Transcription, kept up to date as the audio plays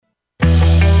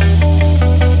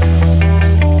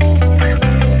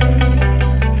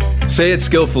Say It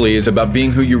Skillfully is about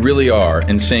being who you really are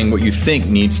and saying what you think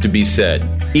needs to be said,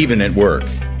 even at work.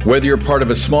 Whether you're part of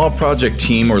a small project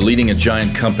team or leading a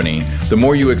giant company, the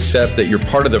more you accept that you're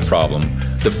part of the problem,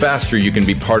 the faster you can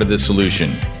be part of the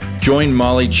solution. Join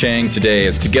Molly Tschang today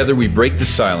as together we break the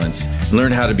silence and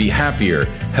learn how to be happier,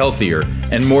 healthier,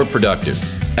 and more productive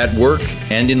at work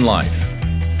and in life.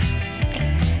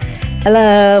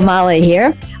 Hello, Molly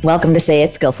here. Welcome to Say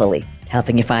It Skillfully,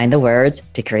 helping you find the words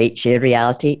to create shared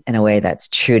reality in a way that's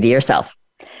true to yourself.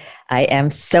 I am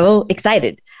so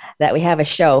excited that we have a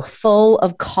show full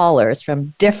of callers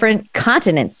from different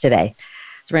continents today.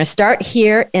 So we're going to start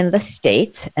here in the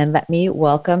States, and let me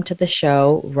welcome to the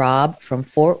show Rob from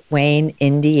Fort Wayne,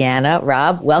 Indiana.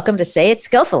 Rob, welcome to Say It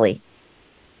Skillfully.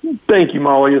 Thank you,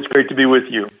 Molly. It's great to be with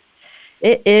you.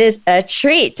 It is a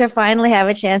treat to finally have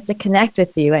a chance to connect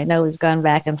with you. I know we've gone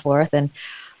back and forth, and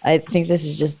I think this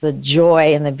is just the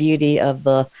joy and the beauty of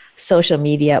the social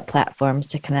media platforms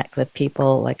to connect with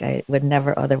people like I would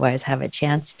never otherwise have a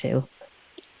chance to.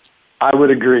 I would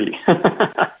agree. So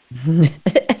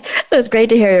it's great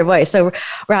to hear your voice. So,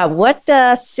 Rob, what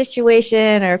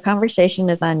situation or conversation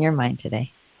is on your mind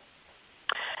today?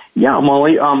 Yeah,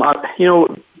 Molly.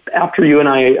 After you and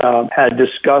I had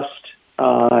discussed,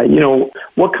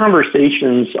 what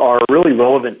conversations are really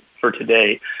relevant for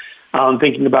today,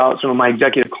 thinking about some of my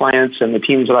executive clients and the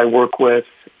teams that I work with,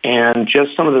 and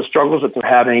just some of the struggles that they're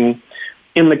having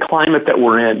in the climate that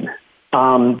we're in,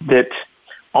 that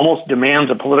almost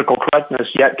demands a political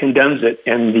correctness, yet condemns it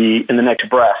in the next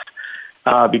breath,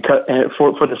 because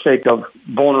for the sake of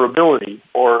vulnerability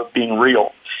or being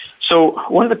real. So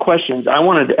one of the questions I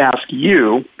wanted to ask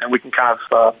you, and we can kind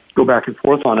of go back and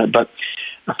forth on it, but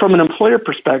from an employer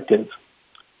perspective,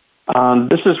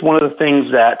 this is one of the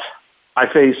things that I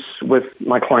face with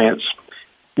my clients.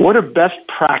 What are best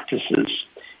practices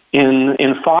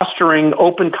in fostering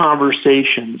open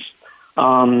conversations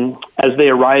as they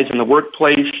arise in the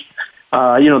workplace?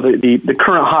 The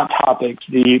current hot topics,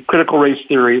 the critical race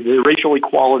theory, the racial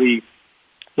equality,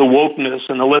 the wokeness,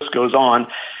 and the list goes on.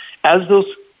 As those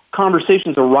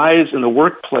conversations arise in the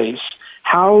workplace,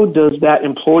 how does that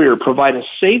employer provide a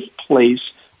safe place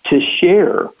to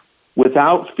share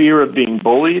without fear of being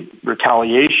bullied,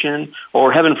 retaliation,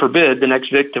 or heaven forbid, the next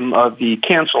victim of the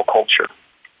cancel culture?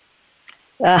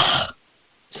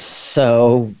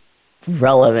 So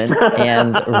relevant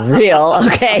and real.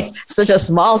 Okay, such a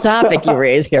small topic you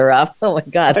raise here, Rob. Oh my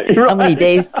God, how many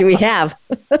days do we have?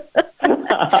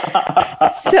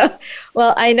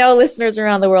 Well, I know listeners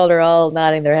around the world are all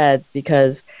nodding their heads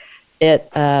because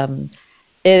it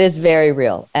is very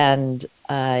real. And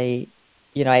I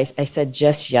said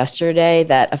just yesterday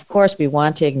that, of course, we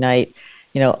want to ignite,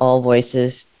 all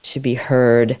voices to be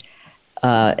heard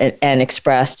and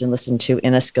expressed and listened to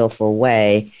in a skillful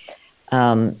way.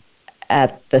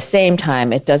 At the same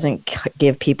time, it doesn't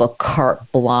give people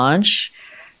carte blanche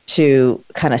to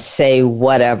kind of say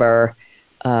whatever,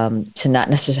 to not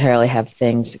necessarily have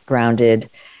things grounded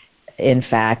in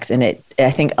facts. And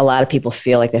I think a lot of people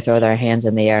feel like they throw their hands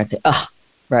in the air and say, oh,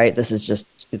 right, this is just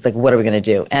like, what are we going to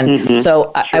do? And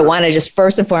so I want to just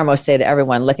first and foremost say to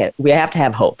everyone, we have to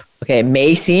have hope. Okay, it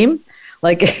may seem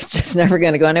like it's just never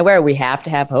going to go anywhere. We have to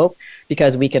have hope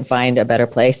because we can find a better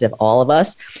place if all of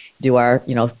us do our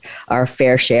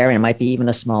fair share, and it might be even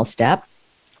a small step.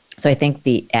 So I think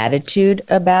the attitude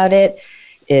about it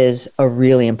is a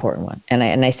really important one.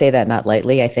 And I say that not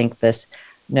lightly. I think this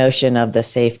notion of the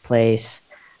safe place,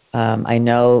 I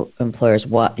know employers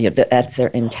want, that's their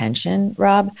intention,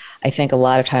 Rob. I think a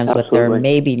lot of times Absolutely. What they're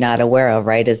maybe not aware of,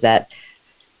 right, is that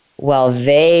while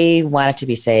they want it to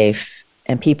be safe,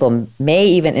 and people may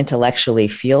even intellectually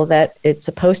feel that it's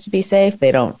supposed to be safe,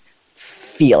 they don't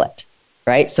feel it,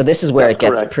 right? So this is where it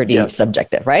gets pretty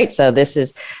subjective, right? So this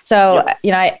is,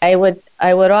 I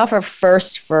would offer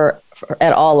first for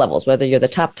at all levels, whether you're the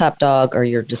top dog or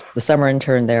you're just the summer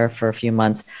intern there for a few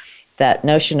months, that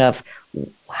notion of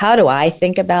how do I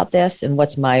think about this and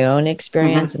what's my own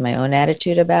experience and my own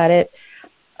attitude about it.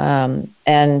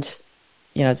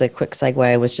 As a quick segue,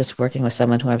 I was just working with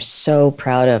someone who I'm so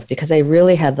proud of because they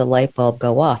really had the light bulb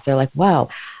go off. They're like, wow,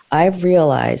 I've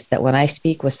realized that when I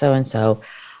speak with so-and-so,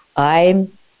 I'm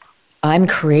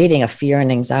creating a fear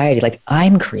and anxiety. Like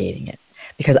I'm creating it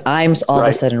because I'm all of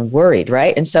a sudden worried,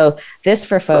 right? And so this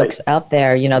for folks out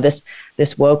there, this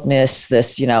wokeness,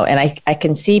 and I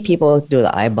can see people do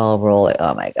the eyeball roll, like,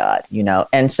 oh my God,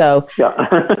 and so,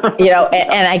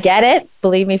 and I get it.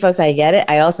 Believe me, folks, I get it.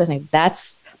 I also think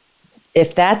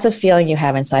if that's a feeling you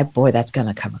have inside, boy, that's going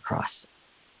to come across.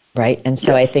 Right. And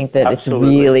so I think that Absolutely.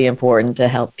 It's really important to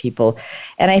help people.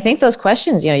 And I think those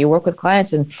questions, you work with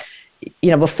clients and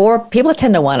before people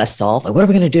tend to want to solve, like, what are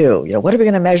we going to do? What are we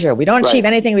going to measure? We don't achieve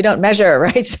anything we don't measure,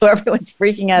 right? So everyone's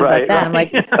freaking out about that. I'm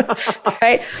like,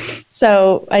 right.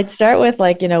 So I'd start with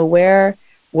like, where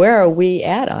are we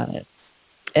at on it?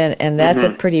 And that's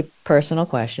a pretty personal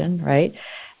question, right?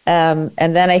 And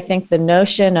then I think the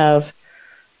notion of,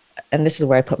 and this is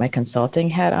where I put my consulting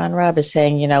hat on, Rob, is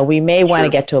saying, we may want to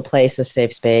get to a place of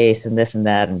safe space and this and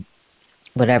that and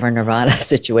whatever nirvana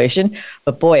situation.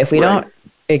 But boy, if we don't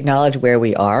acknowledge where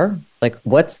we are, like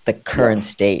what's the current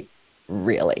state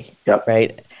really,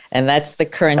 right? And that's the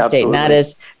current state, not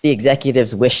as the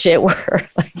executives wish it were,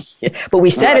 but we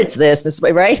said it's this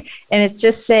way, right? And it's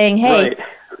just saying, hey,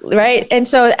 right? And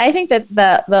so I think that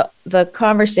the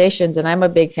conversations, and I'm a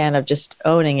big fan of just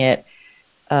owning it.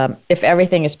 If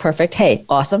everything is perfect, hey,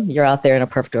 awesome, you're out there in a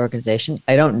perfect organization.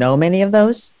 I don't know many of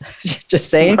those, just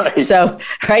saying. Right. So,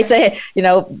 say,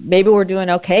 maybe we're doing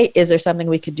okay. Is there something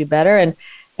we could do better?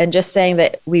 And just saying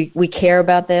that we care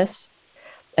about this.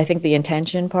 I think the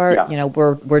intention part,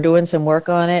 we're doing some work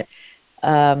on it.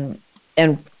 And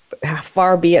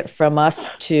far be it from us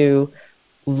to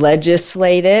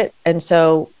legislate it. And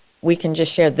so we can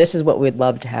just share, this is what we'd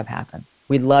love to have happen.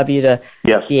 We'd love you to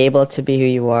be able to be who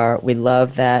you are. We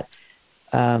love that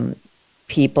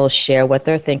people share what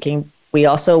they're thinking. We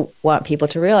also want people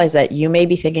to realize that you may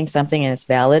be thinking something and it's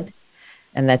valid,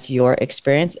 and that's your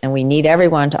experience. And we need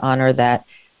everyone to honor that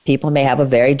people may have a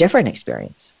very different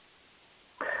experience.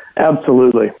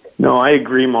 Absolutely. No, I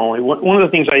agree, Molly. One of the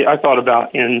things I thought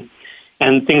about and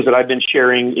things that I've been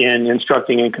sharing in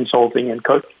instructing and consulting and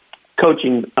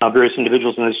coaching various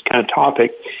individuals in this kind of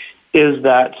topic is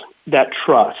that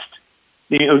trust.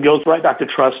 It goes right back to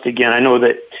trust again. I know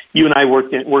that you and I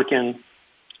work in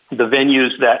the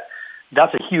venues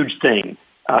that's a huge thing.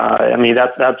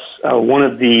 That's one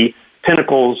of the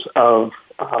pinnacles of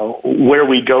where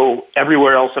we go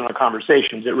everywhere else in our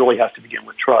conversations. It really has to begin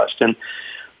with trust. And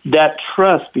that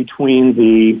trust between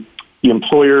the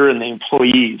employer and the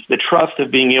employees, the trust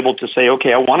of being able to say,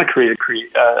 okay, I want to create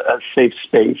a safe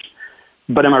space,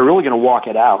 but am I really going to walk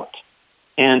it out?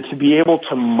 And to be able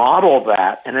to model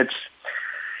that, and it's,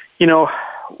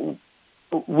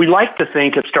 we like to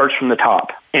think it starts from the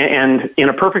top. And in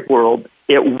a perfect world,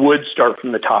 it would start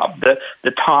from the top.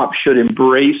 The top should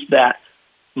embrace that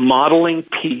modeling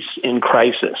piece in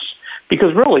crisis.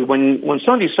 Because really, when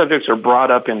some of these subjects are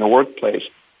brought up in the workplace,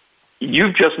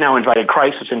 you've just now invited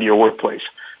crisis into your workplace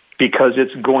because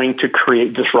it's going to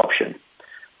create disruption.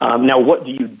 Now, what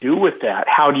do you do with that?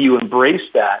 How do you embrace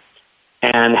that?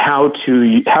 And how do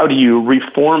you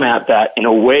reformat that in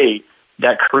a way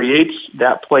that creates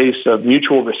that place of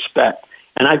mutual respect?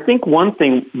 And I think one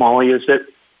thing, Molly, is that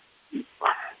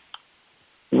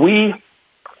we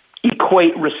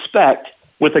equate respect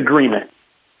with agreement.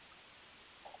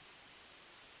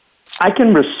 I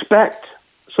can respect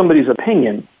somebody's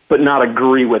opinion, but not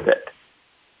agree with it.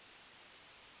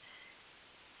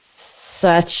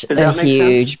 Such a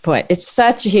huge point. It's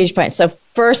such a huge point. So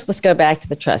first, let's go back to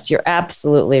the trust. You're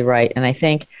absolutely right. And I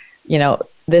think,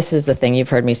 this is the thing. You've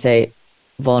heard me say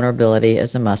vulnerability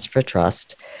is a must for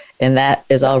trust. And that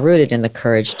is all rooted in the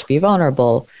courage to be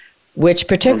vulnerable, which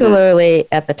particularly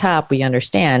at the top, we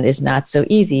understand is not so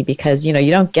easy because, you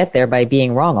don't get there by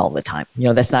being wrong all the time.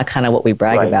 That's not kind of what we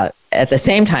brag about. At the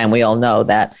same time, we all know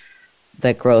that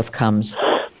growth comes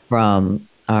from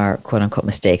our quote unquote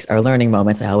mistakes, our learning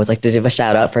moments. I always like to give a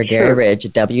shout out for Gary Ridge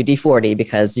at WD-40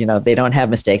 because, they don't have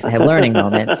mistakes. They have learning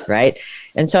moments, right?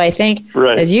 And so I think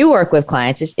as you work with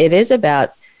clients, it is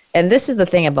about, and this is the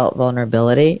thing about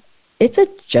vulnerability, it's a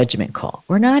judgment call.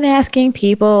 We're not asking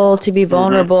people to be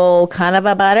vulnerable kind of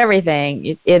about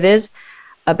everything. It is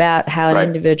about how an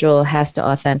individual has to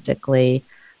authentically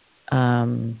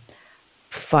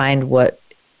find what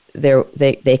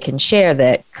they can share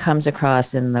that comes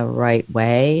across in the right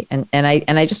way. And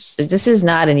I just, this is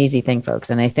not an easy thing, folks.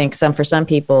 And I think for some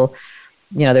people,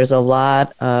 there's a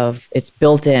lot of, it's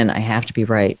built in, I have to be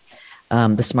right.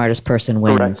 The smartest person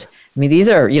wins. Correct. I mean, these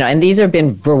are, and these have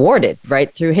been rewarded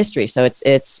right through history. So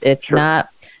it's not,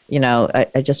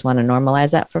 I just want to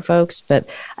normalize that for folks. But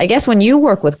I guess when you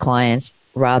work with clients,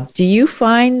 Rob, do you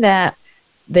find that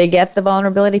they get the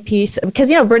vulnerability piece? Because,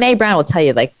 Brene Brown will tell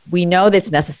you, like, we know that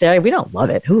it's necessary. We don't love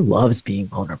it. Who loves being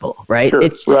vulnerable, right?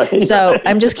 Sure, So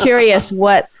I'm just curious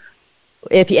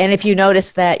if you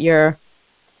notice that your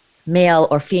male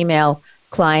or female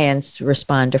clients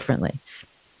respond differently.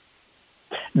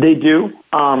 They do.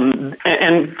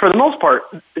 And for the most part,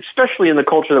 especially in the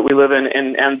culture that we live in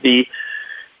and the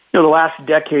last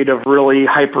decade of really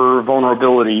hyper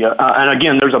vulnerability. And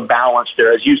again, there's a balance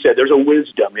there. As you said, there's a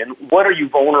wisdom in what are you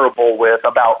vulnerable with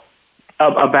about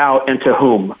and to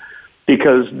whom.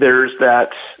 because there's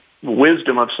that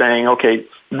wisdom of saying, okay,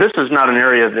 this is not an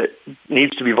area that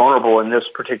needs to be vulnerable in this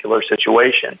particular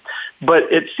situation. But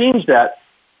it seems that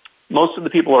most of the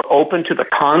people are open to the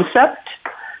concept.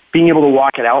 Being able to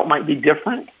walk it out might be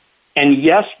different. And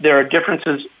yes, there are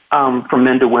differences from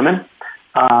men to women.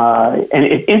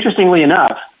 Interestingly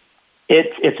enough,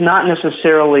 it's not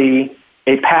necessarily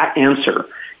a pat answer.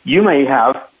 You may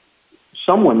have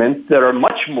some women that are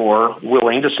much more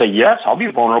willing to say, yes, I'll be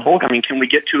vulnerable. I mean, can we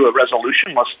get to a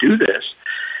resolution? Let's do this.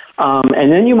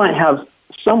 And then you might have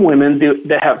some women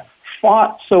that have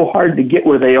fought so hard to get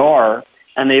where they are,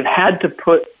 and they've had to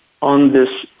put on this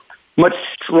much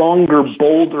stronger,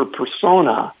 bolder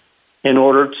persona in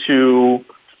order to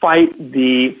fight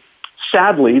the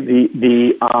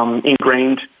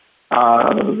ingrained,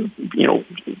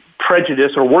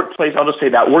 prejudice or workplace. I'll just say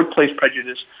that workplace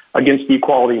prejudice against the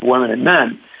equality of women and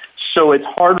men. So it's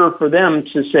harder for them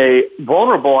to say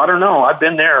vulnerable. I don't know. I've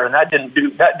been there, and that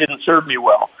didn't serve me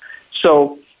well.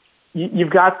 So you've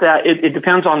got that. It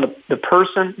depends on the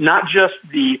person, not just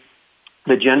the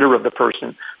gender of the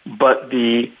person, but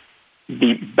the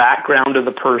background of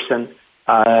the person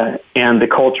and the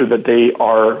culture that they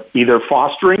are either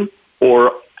fostering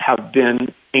or have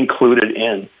been included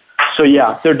in. So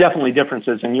yeah, there are definitely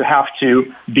differences, and you have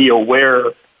to be aware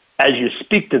as you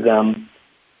speak to them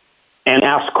and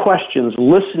ask questions,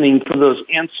 listening for those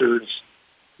answers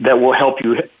that will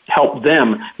help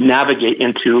them navigate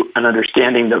into an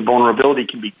understanding that vulnerability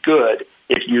can be good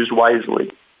if used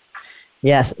wisely.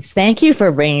 Yes, thank you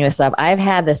for bringing this up. I've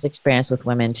had this experience with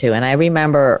women too, and I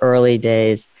remember early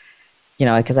days,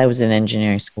 because I was in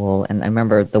engineering school, and I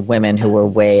remember the women who were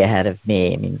way ahead of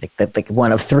me. I mean, like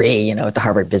one of three, at the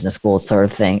Harvard Business School sort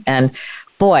of thing. And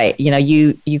boy,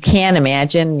 you can't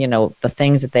imagine, the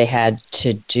things that they had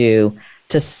to do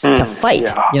to fight,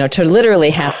 to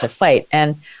literally have to fight.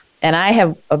 And I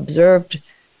have observed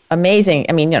amazing,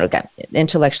 got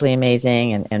intellectually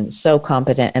amazing and so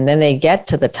competent. And then they get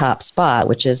to the top spot,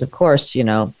 which is, of course,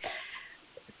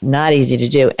 not easy to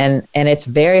do. And it's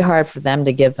very hard for them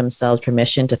to give themselves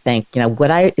permission to think,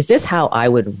 is this how I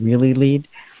would really lead?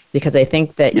 Because I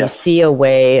think that you see a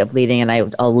way of leading, and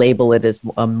I'll label it as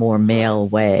a more male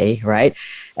way, right?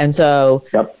 And so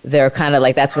they're kind of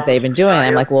like, that's what they've been doing. And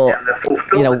I'm like, well,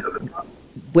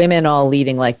 women all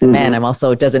leading like the men, I'm also,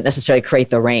 it doesn't necessarily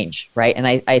create the range, right? And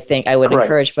I think I would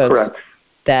encourage folks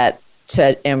that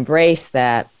to embrace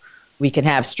that we can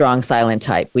have strong silent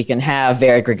type, we can have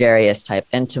very gregarious type,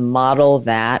 and to model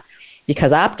that,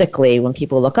 because optically, when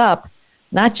people look up,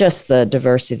 not just the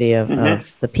diversity of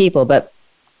the people, but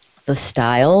the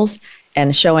styles,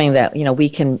 and showing that, we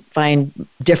can find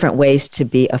different ways to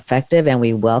be effective, and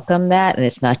we welcome that, and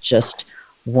it's not just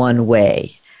one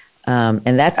way.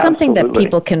 And that's something that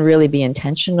people can really be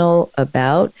intentional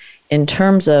about in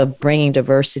terms of bringing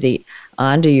diversity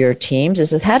onto your teams.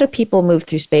 Is how do people move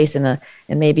through space in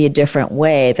maybe a different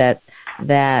way that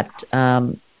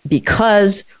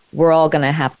because we're all going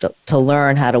to have to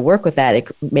learn how to work with that,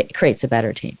 it creates a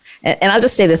better team. And I'll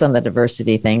just say this on the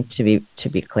diversity thing to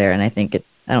be clear. And I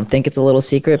don't think it's a little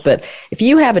secret, but if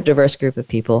you have a diverse group of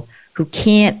people who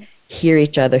can't hear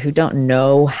each other, who don't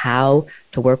know how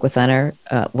to work with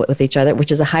each other,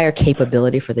 which is a higher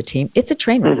capability for the team, it's a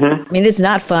train wreck. I mean, it's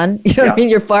not fun. You know what I mean?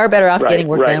 You're far better off getting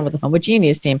work done with a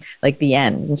homogeneous team, like the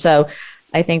end. And so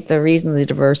I think the reason the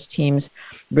diverse teams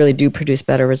really do produce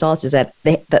better results is that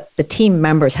the team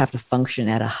members have to function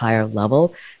at a higher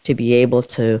level to be able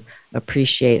to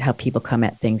appreciate how people come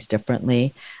at things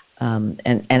differently,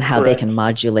 and how they can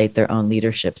modulate their own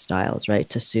leadership styles, right,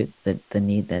 to suit the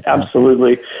need that's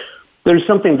absolutely. There's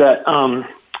something that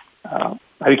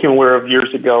I became aware of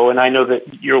years ago, and I know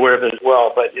that you're aware of it as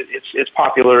well, but it's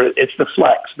popular. It's the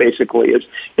flex, basically.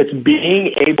 It's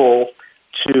being able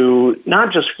to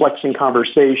not just flex in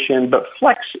conversation, but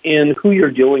flex in who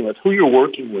you're dealing with, who you're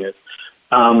working with,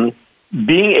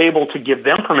 being able to give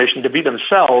them permission to be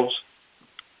themselves,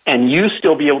 and you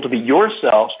still be able to be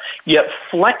yourselves, yet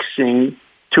flexing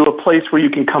to a place where you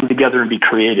can come together and be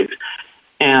creative.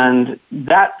 And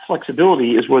that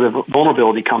flexibility is where the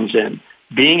vulnerability comes in.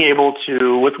 Being able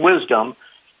to, with wisdom,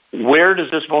 where does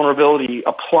this vulnerability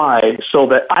apply so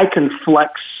that I can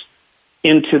flex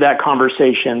into that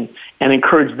conversation and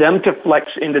encourage them to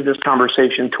flex into this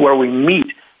conversation to where we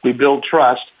meet, we build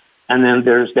trust, and then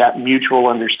there's that mutual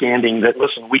understanding that,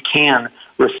 listen, we can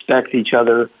respect each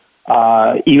other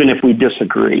even if we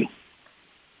disagree.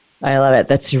 I love it.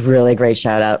 That's a really great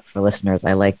shout out for listeners.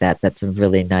 I like that. That's a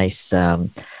really nice a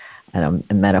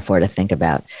metaphor to think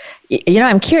about.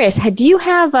 I'm curious. Do you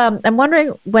have? I'm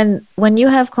wondering when you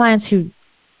have clients who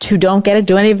don't get it.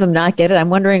 Do any of them not get it? I'm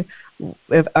wondering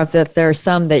if there are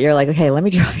some that you're like, okay, let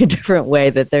me try a different way,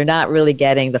 that they're not really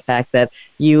getting the fact that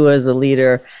you as a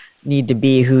leader need to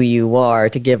be who you are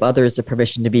to give others the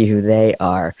permission to be who they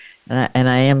are. And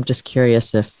I am just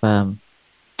curious if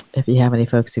you have any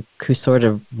folks who sort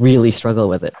of really struggle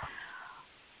with it.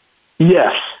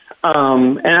 Yes.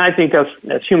 And I think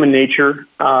that's human nature,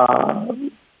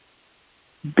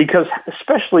 because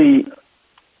especially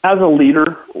as a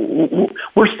leader,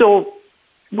 we're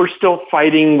still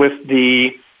fighting with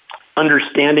the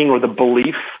understanding or the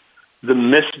belief, the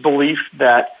misbelief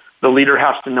that the leader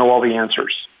has to know all the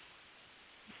answers.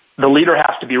 The leader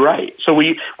has to be right. So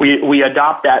we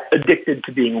adopt that, addicted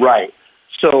to being right.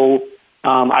 So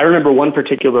I remember one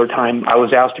particular time I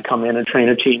was asked to come in and train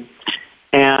a team,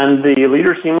 and the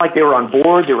leader seemed like they were on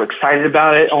board. They were excited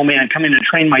about it. Oh man, come in and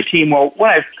train my team. Well,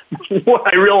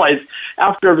 what I realized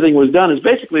after everything was done is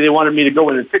basically they wanted me to go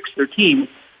in and fix their team,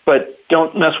 but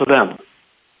don't mess with them.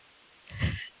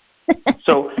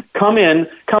 So come in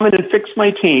and fix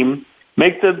my team.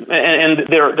 And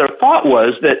their thought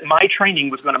was that my training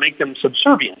was going to make them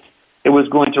subservient. It was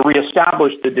going to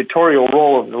reestablish the dictatorial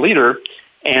role of the leader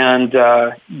and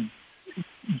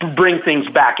bring things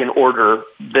back in order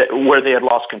where they had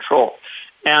lost control.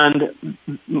 And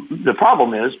the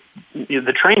problem is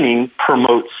the training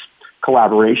promotes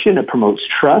collaboration, it promotes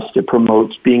trust, it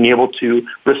promotes being able to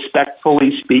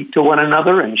respectfully speak to one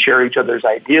another and share each other's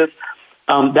ideas.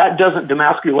 That doesn't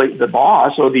demasculate the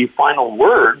boss or the final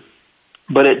word,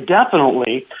 but it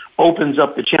definitely opens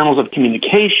up the channels of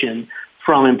communication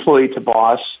from employee to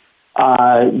boss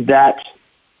that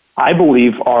I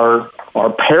believe are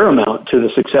paramount to the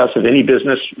success of any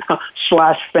business /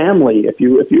 family. If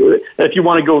you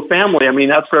want to go family, I mean,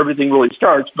 that's where everything really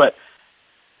starts. But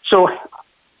so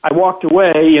I walked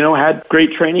away, had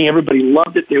great training. Everybody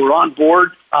loved it. They were on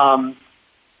board.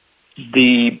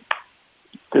 The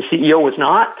CEO was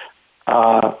not.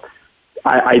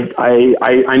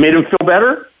 I made him feel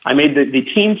better. I made the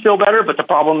team feel better. But the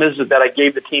problem is that I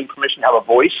gave the team permission to have a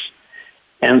voice.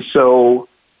 And so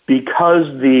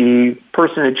because the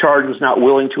person in charge was not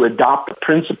willing to adopt the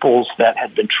principles that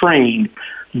had been trained,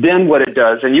 then what it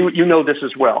does, and you know this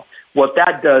as well, what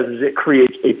that does is it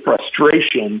creates a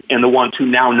frustration in the ones who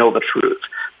now know the truth.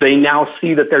 They now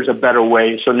see that there's a better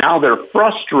way, so now they're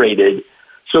frustrated.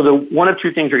 So the one of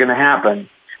two things are going to happen.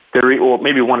 Well,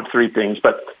 maybe one of three things,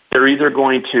 but they're either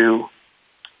going to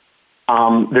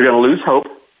lose hope,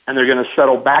 and they're going to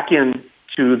settle back into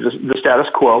the status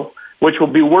quo, which will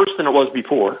be worse than it was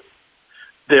before.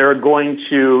 They're going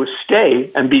to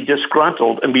stay and be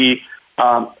disgruntled and be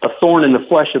a thorn in the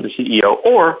flesh of the CEO,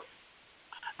 or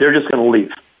they're just going to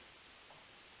leave.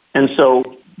 And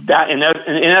so that, in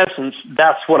essence,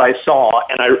 that's what I saw,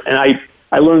 and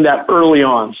I learned that early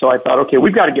on. So I thought, okay,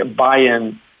 we've got to get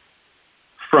buy-in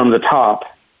from the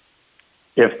top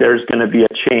if there's going to be a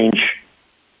change,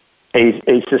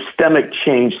 a systemic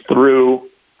change through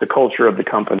the culture of the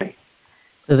company.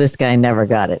 So this guy never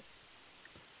got it.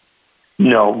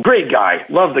 No, great guy.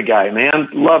 Love the guy, man.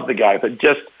 Love the guy, but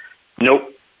just,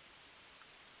 nope.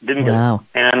 Didn't get it.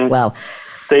 And wow.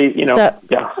 They,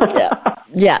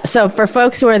 Yeah. So for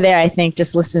folks who are there, I think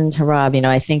just listen to Rob.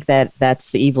 I think that's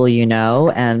the evil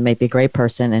and maybe a great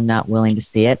person and not willing to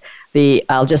see it.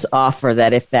 I'll just offer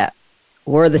that if that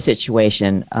were the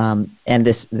situation, and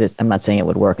this I'm not saying it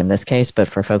would work in this case, but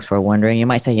for folks who are wondering, you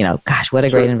might say, gosh, what a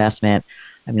great investment.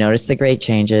 I've noticed the great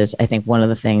changes. I think one of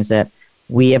the things that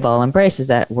we have all embraced is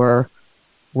that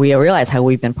we realize how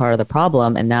we've been part of the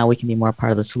problem, and now we can be more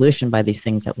part of the solution by these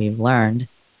things that we've learned.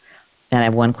 And I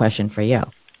have one question for you.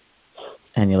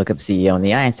 And you look at the CEO in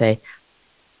the eye and say,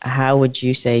 how would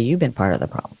you say you've been part of the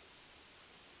problem?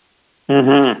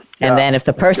 Mm-hmm. Yeah, and then if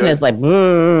the person is like,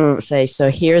 say, so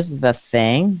here's the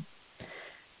thing.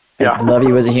 Yeah. I love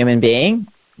you as a human being,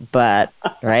 but,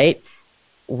 right,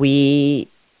 we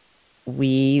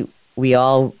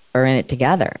all are in it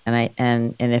together.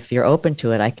 And if you're open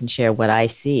to it, I can share what I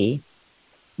see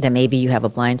that maybe you have a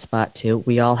blind spot too.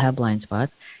 We all have blind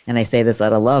spots. And I say this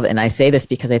out of love. And I say this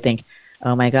because I think,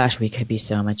 oh my gosh, we could be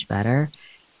so much better.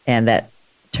 And that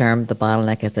term, the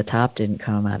bottleneck at the top, didn't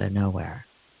come out of nowhere.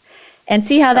 And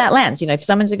see how that lands. If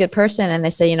someone's a good person and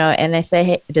they say,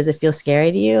 hey, does it feel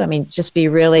scary to you? I mean, just be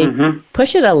really,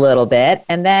 push it a little bit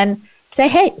and then say,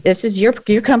 hey, this is your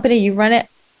company. You run it.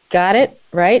 Got it.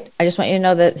 Right. I just want you to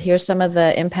know that here's some of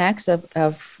the impacts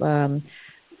of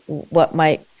what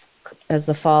might, as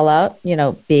the fallout,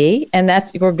 be,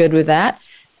 and we're good with that.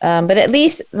 But at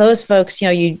least those folks,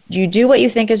 you do what you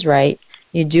think is right.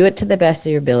 You do it to the best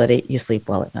of your ability. You sleep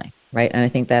well at night. right? And I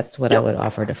think that's what I would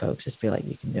offer to folks, is feel like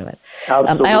you can do it.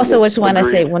 Absolutely. I also just want to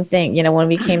say one thing, when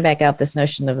we came back out, this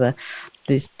notion of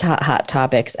these hot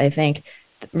topics, I think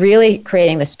really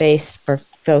creating the space for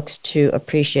folks to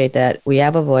appreciate that we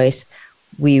have a voice.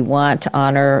 We want to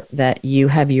honor that you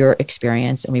have your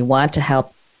experience, and we want to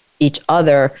help each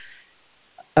other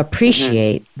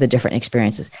appreciate the different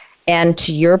experiences. And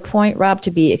to your point, Rob,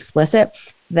 to be explicit,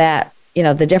 that,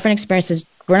 the different experiences,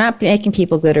 we're not making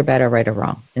people good or bad or right or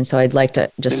wrong. And so I'd like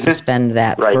to just suspend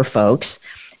that for folks.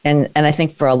 And I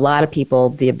think for a lot of people,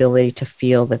 the ability to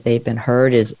feel that they've been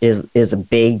heard is a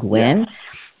big win,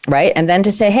 right? And then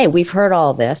to say, hey, we've heard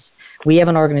all this. We have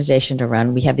an organization to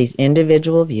run. We have these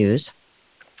individual views.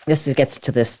 This gets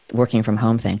to this working from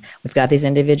home thing. We've got these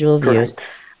individual views.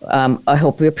 I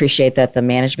hope we appreciate that the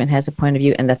management has a point of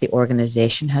view and that the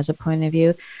organization has a point of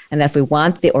view. And that if we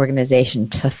want the organization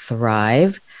to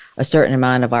thrive, a certain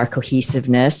amount of our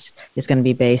cohesiveness is going to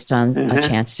be based on a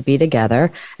chance to be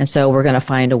together. And so we're going to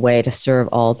find a way to serve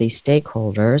all these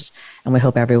stakeholders. And we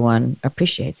hope everyone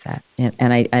appreciates that.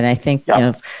 And I think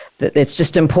that it's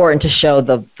just important to show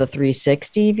the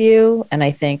 360 view. And I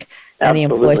think any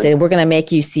employee say, we're going to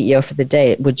make you CEO for the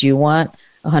day. Would you want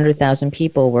 100,000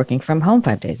 people working from home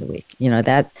 5 days a week?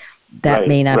 That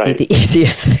may not be the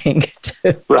easiest thing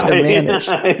to manage.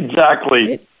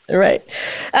 Exactly. Right.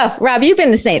 Oh, Rob, you've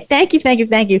been the same. Thank you.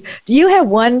 Do you have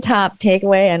one top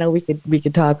takeaway? I know we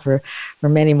could talk for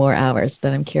many more hours,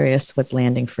 but I'm curious what's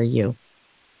landing for you.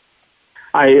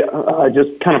 I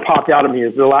just kind of popped out of me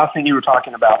is the last thing you were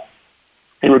talking about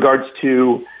in regards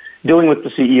to dealing with the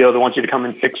CEO that wants you to come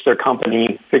and fix their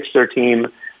company, fix their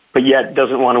team, but yet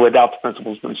doesn't want to adopt the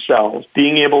principles themselves.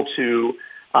 Being able to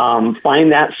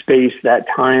find that space, that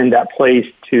time, that place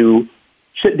to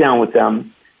sit down with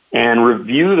them and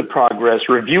review the progress,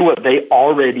 review what they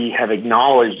already have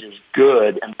acknowledged is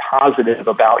good and positive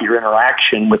about your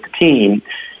interaction with the team,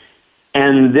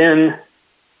 and then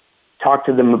talk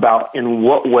to them about in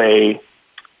what way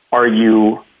are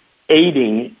you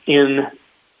aiding in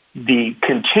the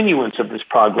continuance of this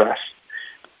progress,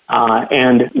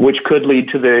 and which could lead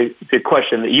to the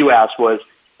question that you asked was,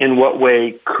 in what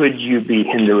way could you be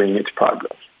hindering its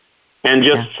progress? And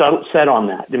just set on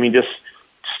that. I mean, just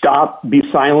stop,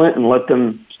 be silent, and let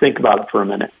them think about it for a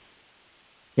minute.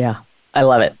 Yeah, I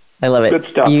love it. Good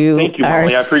stuff. Thank you,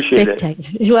 Molly. I appreciate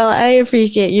it. Well, I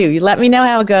appreciate you. You let me know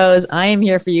how it goes. I am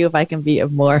here for you if I can be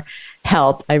of more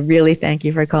help. I really thank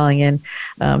you for calling in,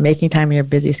 making time in your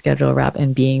busy schedule, Rob,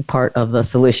 and being part of the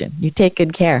solution. You take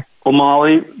good care. Well,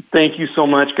 Molly, thank you so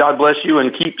much. God bless you,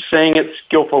 and keep saying it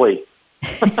skillfully.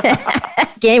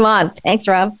 Game on. Thanks,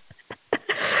 Rob.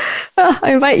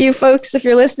 I invite you folks, if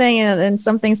you're listening and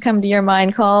something's come to your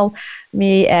mind, call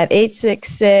me at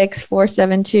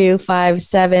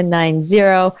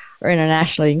 866-472-5790, or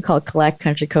internationally, you can call Collect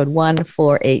country code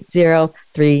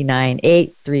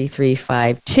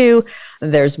 1-480-398-3352.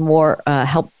 There's more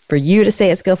help for you to say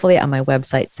it skillfully on my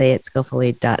website,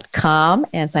 sayitskillfully.com,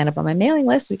 and sign up on my mailing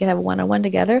list. We can have a one-on-one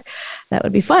together. That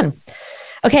would be fun.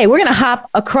 Okay, we're going to hop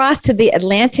across to the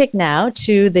Atlantic now,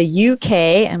 to the UK.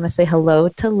 I'm going to say hello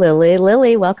to Lily.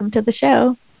 Lily, welcome to the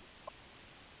show.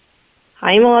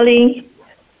 Hi, Molly.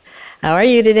 How are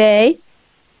you today?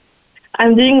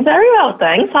 I'm doing very well,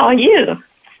 thanks. How are you?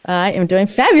 I am doing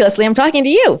fabulously. I'm talking to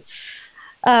you.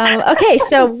 Okay,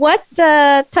 so what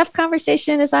tough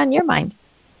conversation is on your mind?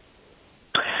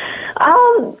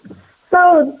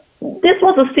 So this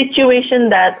was a situation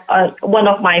that one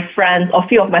of my friends, or a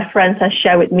few of my friends, has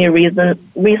shared with me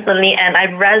recently, and I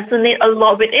resonate a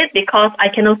lot with it because I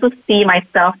can also see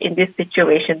myself in this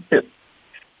situation too.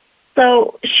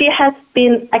 So she has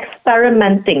been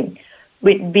experimenting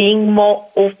with being more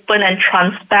open and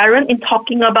transparent in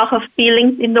talking about her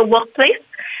feelings in the workplace,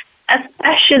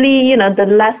 especially, the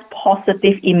less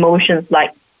positive emotions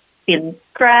like feeling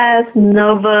stressed,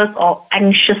 nervous, or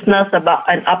anxiousness about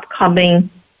an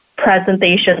upcoming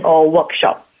presentation or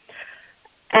workshop.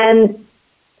 And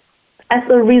as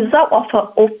a result of her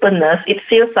openness, it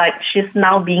feels like she's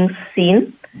now being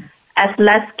seen as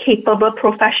less capable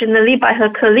professionally by her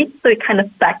colleagues, so it kind of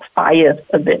backfires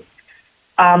a bit.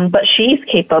 But she is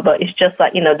capable. It's just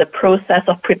like, the process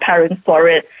of preparing for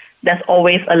it, there's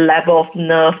always a level of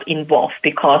nerve involved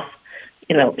because,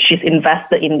 she's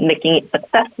invested in making it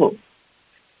successful.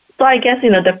 So I guess,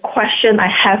 the question I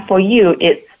have for you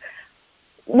is,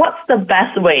 what's the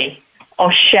best way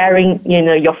of sharing,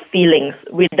 your feelings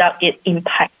without it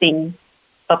impacting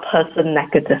a person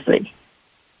negatively?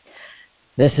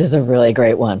 This is a really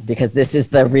great one, because this is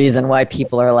the reason why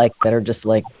people are that are just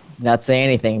not say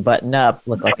anything, button up,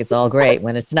 look like it's all great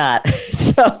when it's not.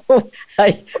 So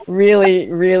I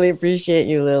really, really appreciate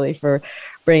you, Lily, for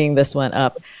bringing this one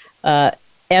up.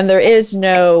 And there is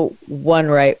no one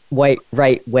right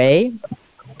way.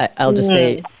 I'll just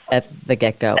say at the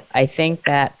get-go. I think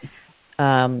that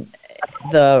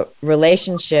the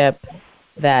relationship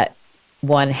that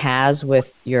one has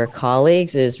with your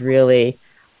colleagues is really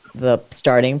the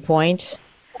starting point,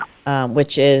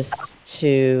 which is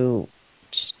to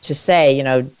say, you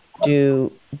know, do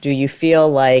you feel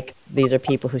like these are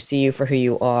people who see you for who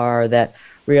you are, that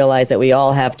realize that we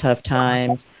all have tough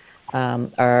times,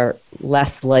 are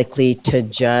less likely to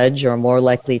judge or more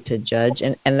likely to judge,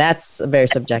 and that's a very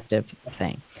subjective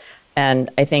thing. And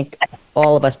I think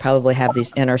all of us probably have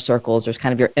these inner circles. There's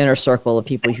kind of your inner circle of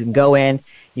people you can go in,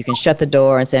 you can shut the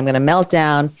door and say, I'm going to melt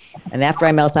down, and after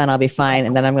I melt down, I'll be fine,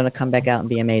 and then I'm going to come back out and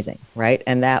be amazing, right?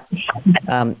 And that,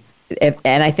 and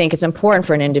I think it's important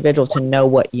for an individual to know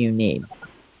what you need.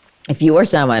 If you are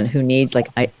someone who needs, like,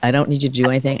 I don't need you to do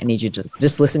anything, I need you to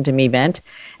just listen to me vent,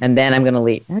 and then I'm going to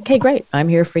leave. Okay, great, I'm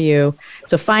here for you.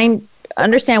 So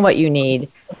understand what you need,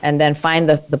 and then find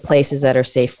the places that are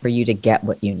safe for you to get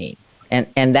what you need.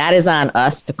 And that is on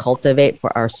us to cultivate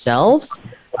for ourselves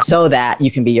so that you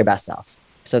can be your best self.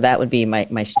 So that would be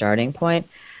my starting point.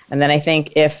 And then I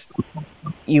think if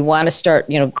you want to start,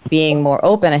 you know, being more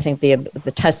open, I think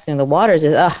the testing the waters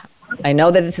is, I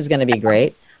know that this is going to be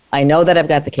great. I know that I've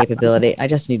got the capability. I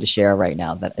just need to share right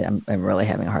now that I'm really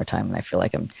having a hard time, and I feel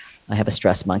like I have a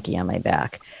stress monkey on my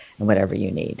back, and whatever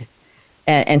you need,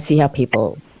 and see how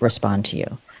people respond to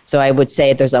you. So I would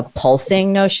say there's a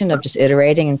pulsing notion of just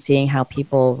iterating and seeing how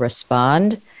people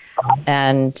respond,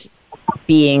 and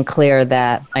being clear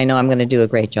that I know I'm going to do a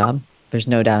great job. There's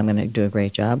no doubt I'm going to do a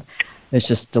great job. It's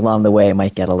just along the way it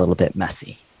might get a little bit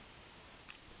messy.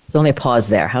 So let me pause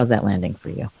there. How's that landing for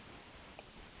you?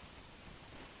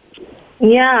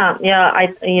 Yeah. I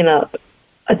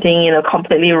think,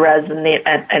 completely resonate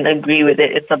and agree with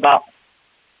it. It's about,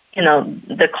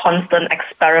 the constant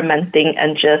experimenting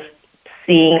and just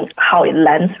seeing how it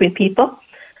lands with people.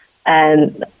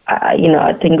 And,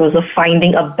 I think also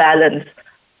finding a balance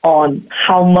on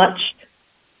how much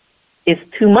is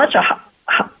too much,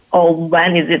 or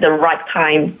when is it the right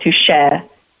time to share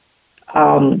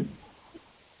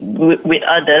with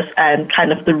others, and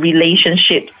kind of the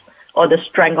relationships or the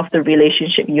strength of the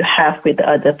relationship you have with the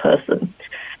other person.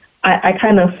 I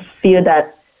kind of feel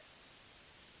that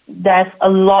there's a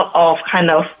lot of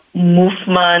kind of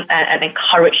movement and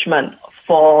encouragement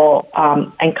for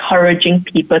encouraging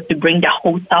people to bring their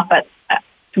whole self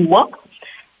to work.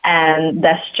 And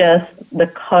that's just the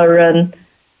current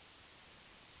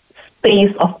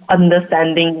space of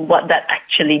understanding what that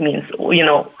actually means.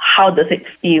 How does it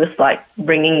feel like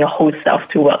bringing your whole self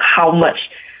to work? How much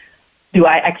do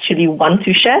I actually want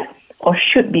to share or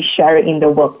should be sharing in the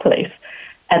workplace?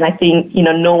 And I think,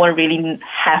 no one really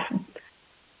has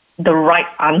the right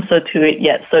answer to it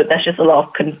yet. So there's just a lot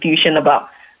of confusion about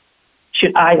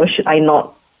should I or should I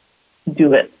not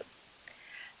do it?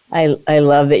 I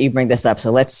love that you bring this up.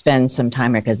 So let's spend some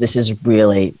time here, because this is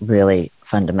really, really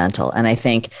fundamental. And I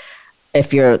think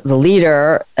if you're the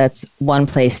leader, that's one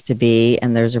place to be.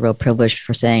 And there's a real privilege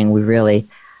for saying we really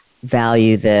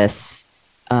value this.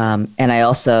 And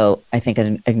I think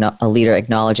a leader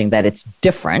acknowledging that it's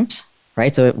different,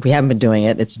 right? So we haven't been doing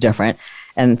it, it's different.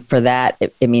 And for that,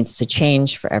 it means it's a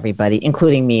change for everybody,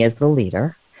 including me as the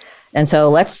leader. And so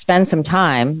let's spend some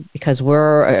time, because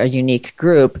we're a unique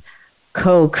group,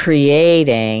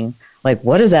 co-creating, like,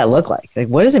 what does that look like? Like,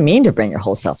 what does it mean to bring your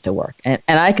whole self to work? And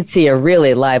I could see a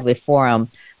really lively forum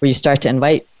where you start to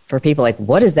invite for people, like,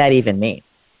 what does that even mean?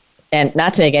 And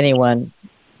not to make anyone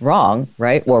wrong,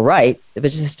 right, or right, but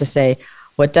just to say,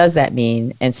 what does that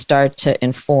mean? And start to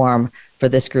inform for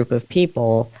this group of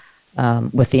people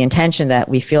with the intention that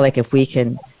we feel like if we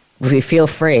feel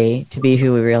free to be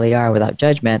who we really are without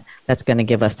judgment, that's going to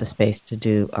give us the space to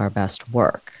do our best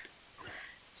work.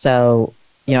 So,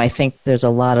 I think there's a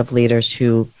lot of leaders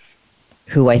who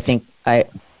I think they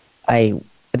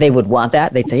would want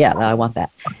that. They'd say, yeah, I want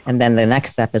that. And then the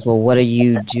next step is, well, what are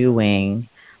you doing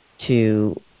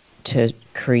to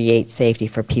create safety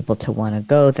for people to want to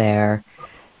go there?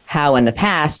 How in the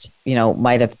past,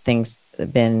 might have things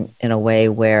been in a way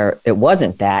where it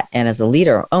wasn't that, and as a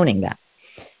leader owning that.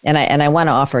 And I want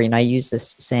to offer, I use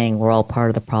this saying, we're all part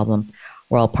of the problem,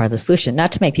 we're all part of the solution,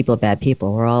 not to make people bad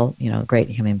people. We're all, great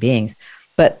human beings.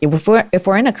 But if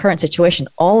we're in a current situation,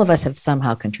 all of us have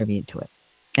somehow contributed to it.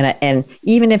 And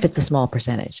even if it's a small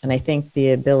percentage. And I think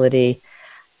the ability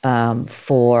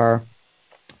for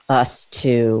us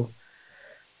to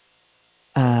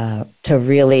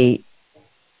really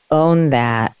own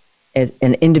that as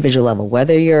an individual level,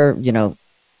 whether you're,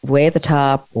 way at the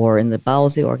top or in the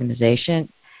bowels of the organization,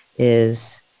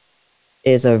 is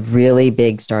a really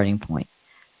big starting point.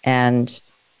 And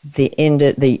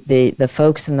the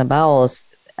folks in the bowels,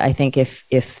 I think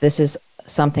if this is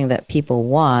something that people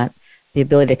want, the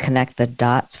ability to connect the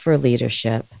dots for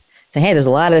leadership, say, hey, there's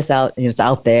a lot of this it's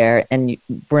out there, and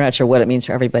we're not sure what it means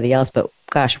for everybody else, but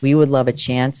gosh, we would love a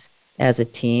chance as a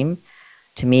team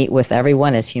to meet with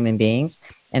everyone as human beings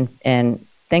and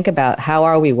think about how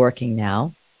are we working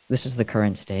now? This is the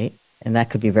current state, and that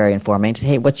could be very informing. Say,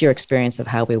 hey, what's your experience of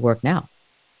how we work now?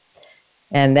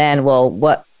 And then, well,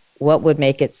 what would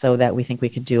make it so that we think we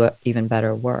could do even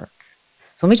better work?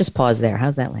 So let me just pause there.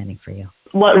 How's that landing for you?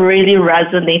 What really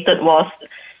resonated was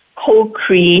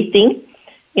co-creating.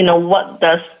 What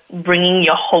does bringing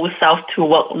your whole self to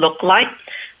work look like?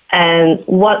 And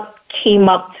what came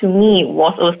up to me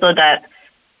was also that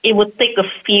it would take a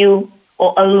few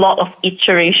or a lot of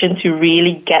iteration to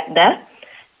really get there.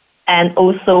 And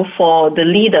also for the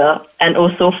leader and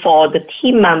also for the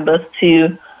team members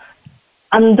to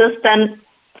understand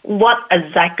what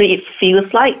exactly it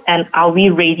feels like, and are we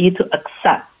ready to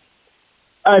accept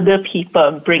other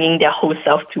people bringing their whole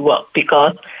self to work?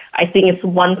 Because I think it's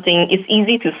one thing, it's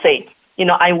easy to say,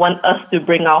 I want us to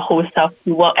bring our whole self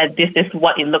to work and this is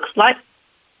what it looks like.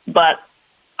 But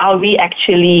are we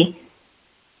actually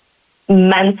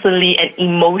mentally and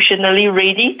emotionally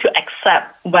ready to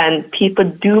accept when people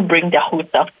do bring their whole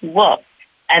self to work,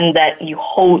 and that you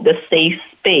hold the safe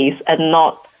space and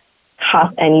not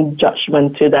cast any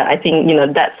judgment to that? I think,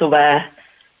 that's where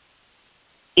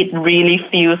it really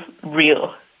feels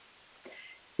real.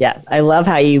 Yeah, I love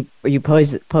how you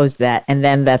posed that, and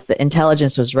then that the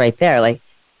intelligence was right there. Like,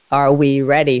 are we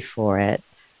ready for it?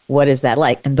 What is that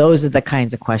like? And those are the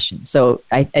kinds of questions. So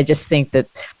I just think that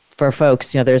for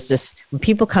folks, there's this, when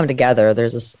people come together,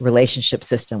 there's this relationship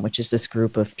system, which is this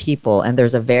group of people, and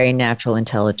there's a very natural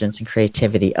intelligence and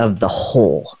creativity of the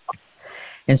whole.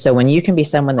 And so when you can be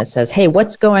someone that says, hey,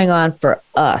 what's going on for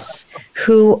us?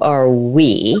 Who are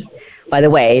we? By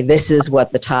the way, this is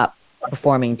what the top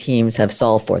performing teams have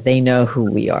solved for. They know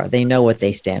who we are. They know what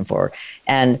they stand for.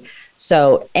 And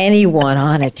so anyone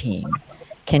on a team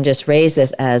can just raise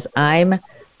this as, I'm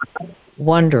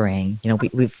wondering,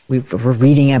 we're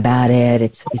reading about it.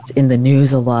 It's in the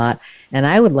news a lot. And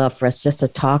I would love for us just to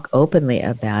talk openly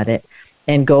about it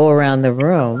and go around the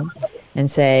room and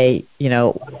say,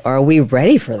 are we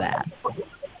ready for that?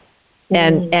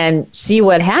 And see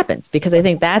what happens, because I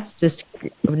think that's this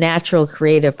natural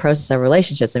creative process of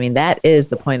relationships. I mean, that is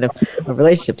the point of a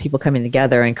relationship, people coming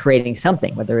together and creating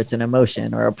something, whether it's an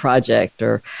emotion or a project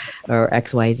or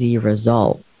XYZ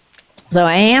result. So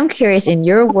I am curious, in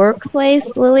your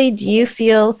workplace, Lily, do you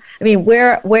feel,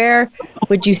 where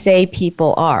would you say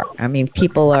people are?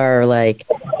 People are like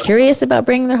curious about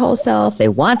bringing their whole self. They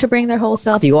want to bring their whole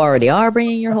self. You already are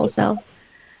bringing your whole self.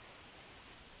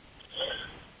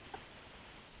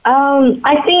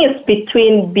 I think it's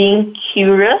between being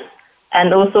curious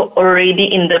and also already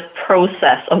in the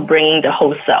process of bringing the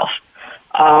whole self.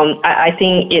 I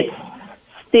think it's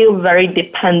still very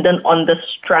dependent on the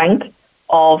strength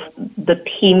of the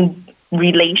team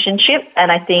relationship. And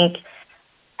I think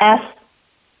as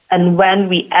and when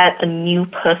we add a new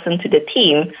person to the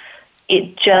team,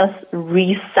 it just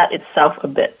resets itself a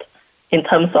bit in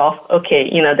terms of, okay,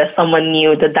 there's someone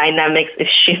new, the dynamics is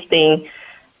shifting.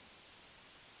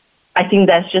 I think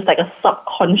that's just like a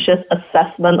subconscious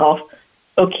assessment of,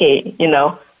 okay,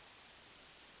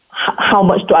 how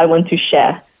much do I want to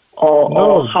share,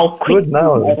 or how quick? Good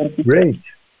now, great.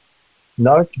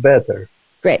 Now it's better.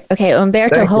 Great. Okay,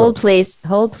 Humberto, hold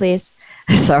please.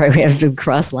 Sorry, we have to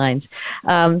cross lines.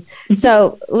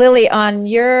 So, Lily, on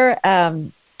your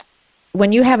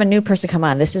when you have a new person come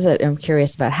on, I'm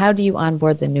curious about, how do you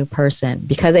onboard the new person?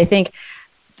 Because I think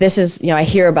this is, I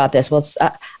hear about this. Well,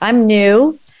 I'm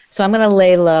new, so I'm going to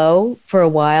lay low for a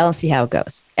while and see how it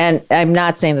goes. And I'm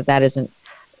not saying that isn't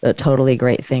a totally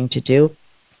great thing to do.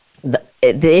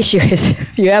 The issue is,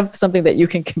 if you have something that you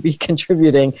can be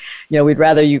contributing, we'd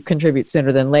rather you contribute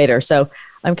sooner than later. So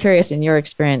I'm curious, in your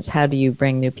experience, how do you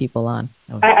bring new people on?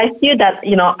 I feel that,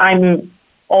 I'm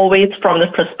always from the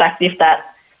perspective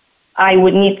that I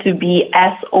would need to be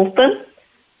as open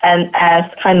and as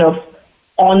kind of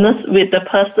honest with the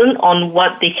person on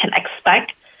what they can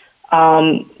expect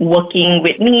working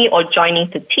with me or joining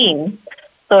the team,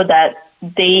 so that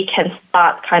they can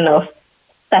start kind of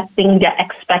setting their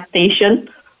expectation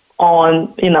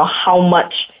on, how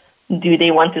much do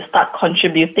they want to start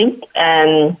contributing.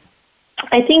 And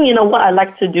I think, what I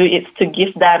like to do is to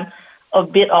give them a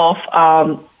bit of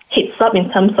heads up in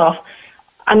terms of,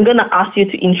 I'm going to ask you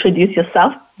to introduce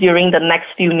yourself during the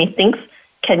next few meetings.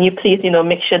 Can you please,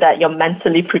 make sure that you're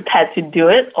mentally prepared to do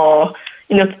it, or,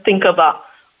 think about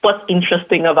what's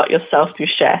interesting about yourself to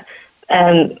share.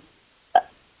 And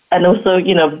also,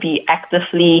 be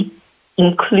actively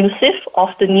inclusive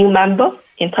of the new member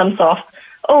in terms of,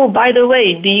 oh, by the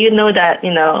way, do you know that,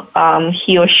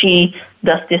 he or she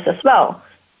does this as well?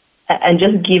 And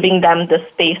just giving them the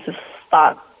space to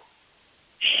start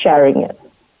sharing it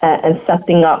and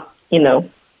setting up,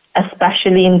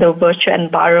 especially in the virtual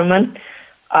environment,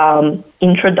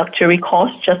 introductory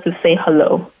calls just to say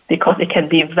hello, because it can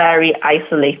be very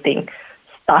isolating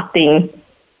starting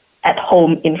at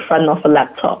home in front of a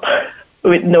laptop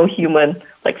with no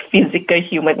physical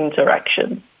human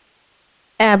interaction.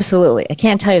 Absolutely. I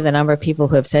can't tell you the number of people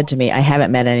who have said to me, I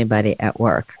haven't met anybody at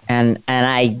work. And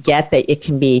I get that it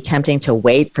can be tempting to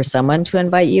wait for someone to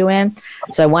invite you in.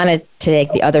 So I wanted to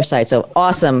take the other side. So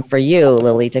awesome for you,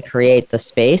 Lily, to create the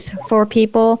space for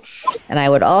people. And I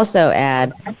would also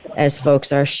add, as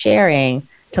folks are sharing,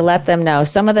 to let them know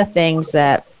some of the things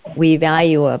that we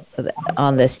value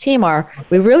on this team are,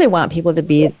 we really want people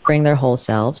to bring their whole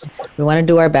selves. We want to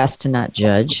do our best to not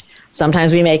judge.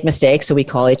 Sometimes we make mistakes, so we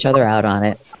call each other out on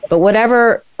it. But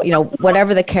whatever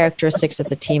the characteristics that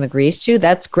the team agrees to,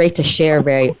 that's great to share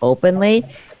very openly.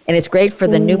 And it's great for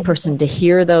the new person to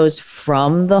hear those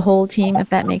from the whole team, if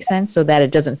that makes sense, so that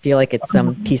it doesn't feel like it's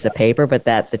some piece of paper, but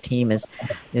that the team is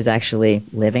actually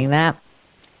living that.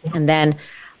 And then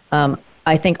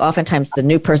I think oftentimes the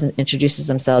new person introduces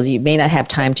themselves. You may not have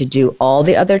time to do all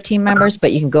the other team members,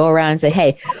 but you can go around and say,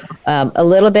 hey, a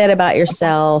little bit about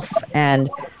yourself and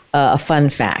a fun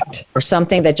fact, or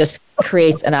something that just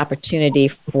creates an opportunity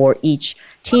for each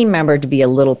team member to be a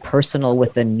little personal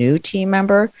with the new team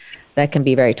member. That can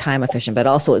be very time efficient, but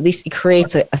also at least it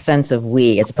creates a sense of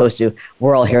we, as opposed to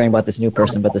we're all hearing about this new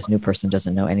person, but this new person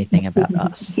doesn't know anything about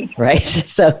us, right?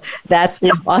 So that's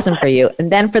awesome for you.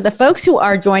 And then for the folks who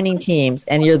are joining teams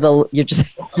and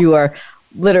you are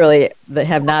literally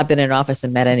have not been in office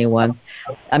and met anyone.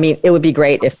 I mean, it would be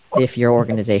great if your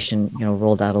organization,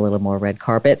 rolled out a little more red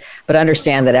carpet, but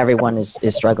understand that everyone is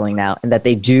struggling now and that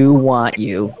they do want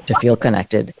you to feel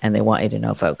connected and they want you to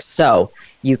know folks. So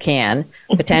you can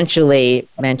potentially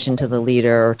mention to the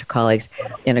leader or to colleagues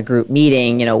in a group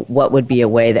meeting, what would be a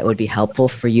way that would be helpful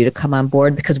for you to come on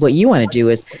board, because what you want to do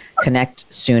is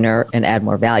connect sooner and add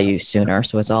more value sooner.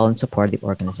 So it's all in support of the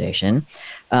organization.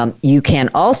 You can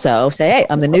also say, hey,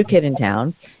 I'm the new kid in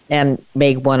town, and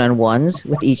make one-on-ones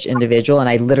with each individual. And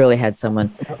I literally had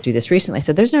someone do this recently. I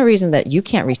said, there's no reason that you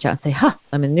can't reach out and say,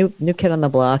 I'm a new kid on the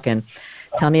block, and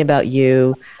tell me about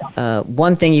you.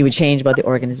 One thing you would change about the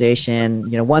organization,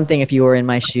 one thing if you were in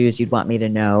my shoes, you'd want me to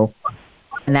know.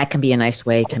 And that can be a nice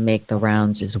way to make the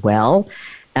rounds as well.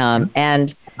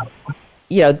 And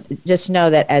just know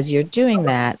that as you're doing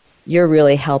that, you're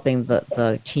really helping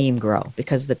the team grow,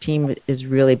 because the team is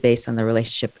really based on the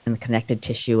relationship and the connected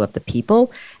tissue of the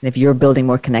people. And if you're building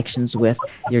more connections with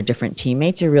your different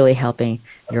teammates, you're really helping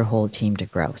your whole team to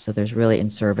grow. So there's really in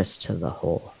service to the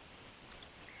whole.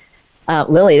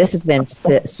 Lily, this has been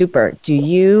super. Do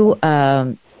you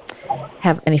have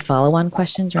any follow-on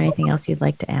questions or anything else you'd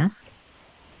like to ask?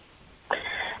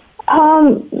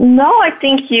 No, I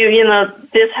think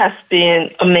this has been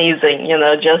amazing,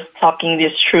 just talking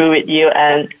this through with you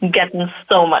and getting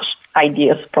so much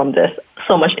ideas from this,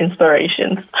 so much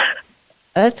inspiration.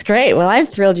 That's great. Well, I'm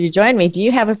thrilled you joined me. Do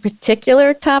you have a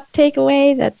particular top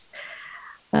takeaway that's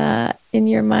in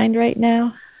your mind right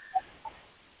now?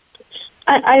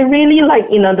 I really like,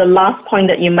 the last point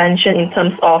that you mentioned in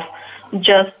terms of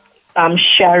just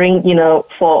sharing,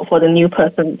 for the new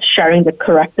person, sharing the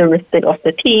characteristic of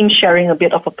the team, sharing a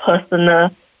bit of a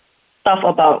personal stuff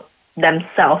about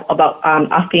themselves, about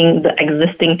asking the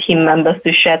existing team members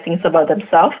to share things about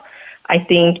themselves. I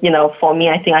think, for me,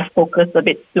 I focus a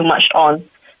bit too much on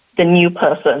the new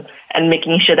person and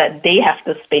making sure that they have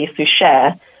the space to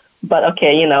share. But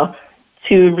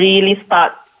to really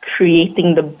start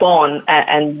creating the bond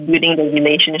and building the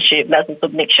relationship, let's also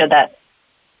make sure that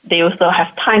they also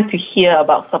have time to hear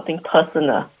about something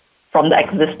personal from the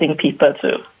existing people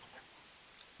too.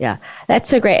 Yeah, that's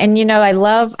so great. And, I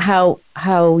love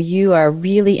how you are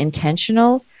really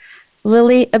intentional,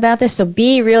 Lily, about this. So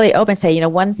be really open, say,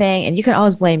 one thing, and you can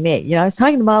always blame me. I was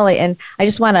talking to Molly, and I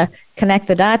just want to connect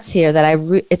the dots here that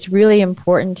it's really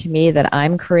important to me that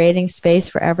I'm creating space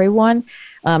for everyone.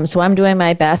 So I'm doing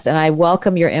my best, and I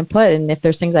welcome your input. And if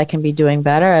there's things I can be doing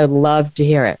better, I would love to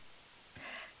hear it.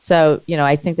 So,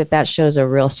 I think that shows a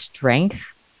real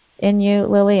strength in you,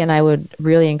 Lily, and I would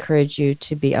really encourage you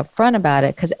to be upfront about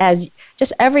it, because as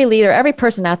just every leader, every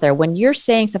person out there, when you're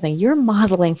saying something, you're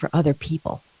modeling for other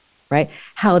people, right?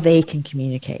 How they can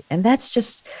communicate. And that's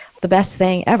just the best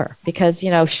thing ever, because,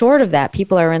 short of that,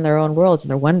 people are in their own worlds and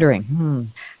they're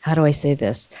wondering, how do I say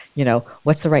this?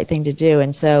 What's the right thing to do?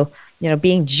 And so,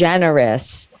 being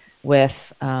generous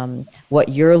with what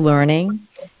you're learning,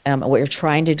 what you're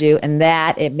trying to do, and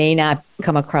that it may not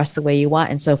come across the way you want.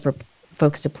 And so for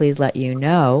folks to please let you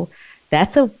know,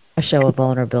 that's a show of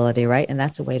vulnerability, right? And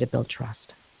that's a way to build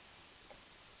trust.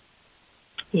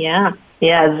 Yeah,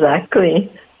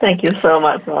 exactly. Thank you so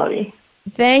much, Molly.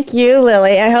 Thank you,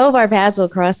 Lily. I hope our paths will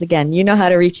cross again. You know how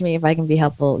to reach me. If I can be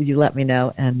helpful, you let me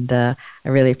know. And I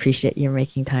really appreciate you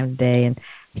making time today. And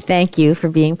thank you for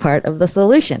being part of the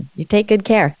solution. You take good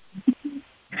care.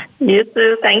 You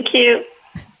too. Thank you.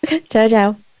 Ciao,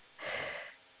 ciao.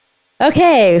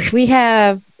 Okay,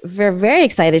 we're very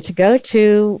excited to go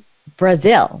to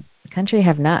Brazil, a country I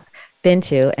have not been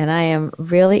to, and I am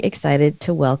really excited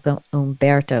to welcome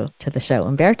Humberto to the show.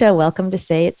 Humberto, welcome to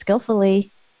Say It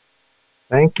Skillfully.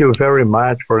 Thank you very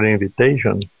much for the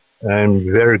invitation.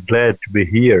 I'm very glad to be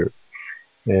here.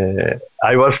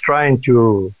 I was trying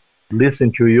to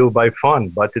listen to you by phone,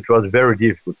 but it was very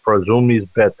difficult. For Zoom is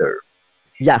better.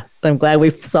 Yeah, I'm glad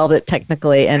we've solved it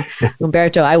technically. And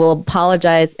Humberto, I will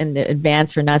apologize in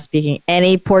advance for not speaking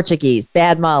any Portuguese.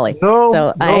 Bad Molly.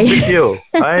 No big deal.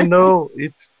 I know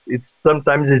it's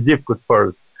sometimes it's difficult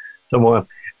for someone.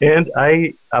 And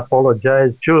I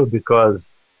apologize too, because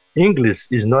English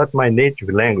is not my native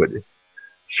language.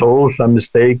 So some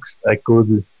mistakes I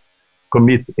could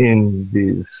commit in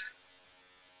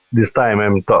this time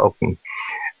I'm talking.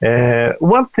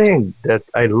 One thing that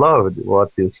I loved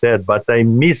what you said, but I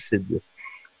missed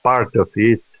part of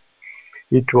it.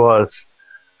 It was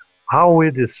how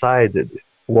we decided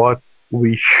what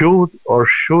we should or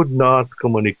should not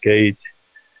communicate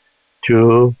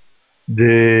to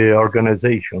the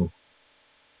organization.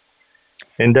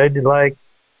 And I'd like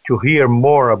to hear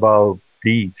more about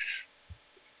these.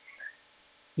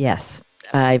 Yes,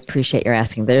 I appreciate your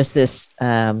asking. There's this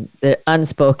the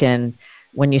unspoken,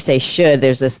 when you say should,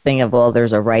 there's this thing of, well,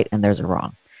 there's a right and there's a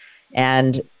wrong.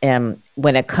 And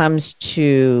when it comes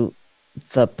to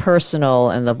the personal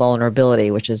and the vulnerability,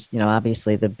 which is,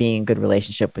 obviously the being in good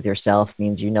relationship with yourself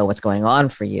means what's going on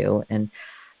for you. And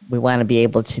we want to be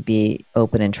able to be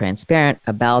open and transparent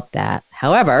about that.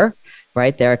 However,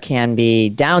 right, there can be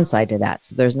downside to that.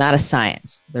 So there's not a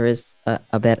science. There is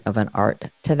a bit of an art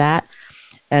to that.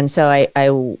 And so I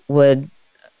would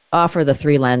offer the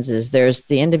three lenses. There's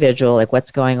the individual, like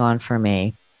what's going on for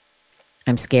me.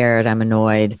 I'm scared, I'm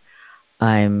annoyed,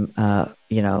 I'm,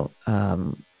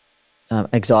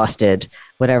 exhausted,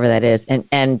 whatever that is.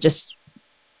 And just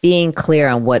being clear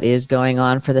on what is going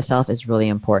on for the self is really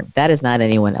important. That is not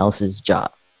anyone else's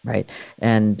job, right?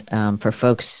 And for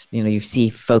folks, you see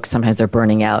folks, sometimes they're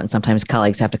burning out, and sometimes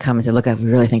colleagues have to come and say, look, I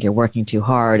really think you're working too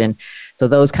hard. And so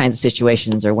those kinds of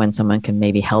situations are when someone can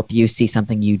maybe help you see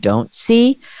something you don't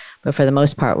see. But for the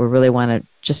most part, we really want to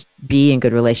just be in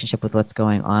good relationship with what's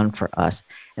going on for us.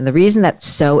 And the reason that's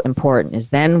so important is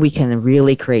then we can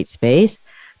really create space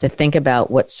to think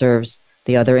about what serves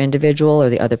the other individual or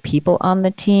the other people on the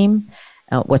team,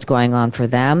 what's going on for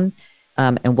them,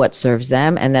 and what serves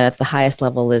them. And then at the highest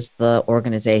level is the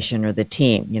organization or the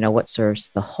team, what serves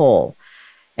the whole.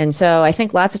 And so I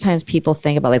think lots of times people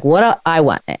think about like, what I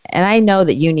want. And I know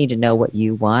that you need to know what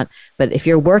you want, but if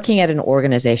you're working at an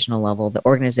organizational level, the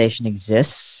organization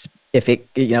exists. If it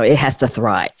has to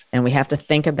thrive, and we have to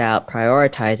think about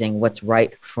prioritizing what's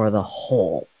right for the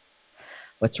whole,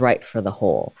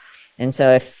 And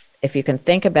so if you can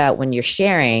think about when you're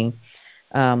sharing,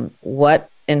 what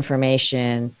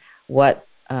information, what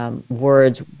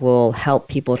words will help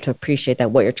people to appreciate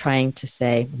that what you're trying to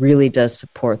say really does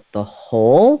support the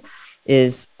whole,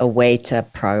 is a way to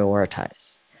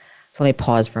prioritize. So let me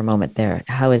pause for a moment there.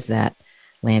 How is that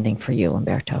landing for you,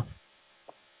 Humberto?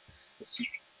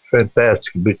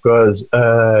 Fantastic, because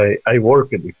I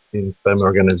work in some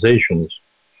organizations,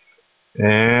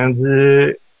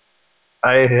 and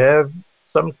I have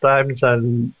sometimes a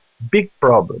big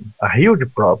problem, a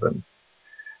huge problem,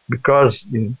 because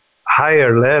in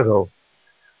higher level,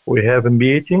 we have a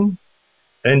meeting,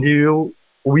 and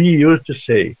we used to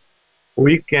say,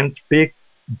 we can speak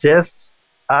just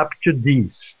up to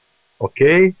this,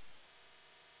 okay?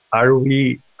 Are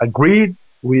we agreed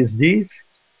with this?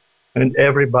 And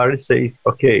everybody says,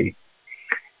 okay.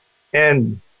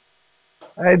 And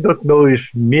I don't know if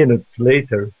minutes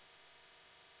later,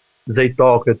 they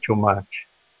talked too much.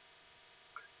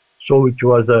 So it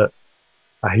was a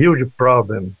huge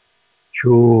problem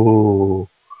to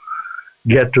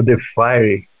get to the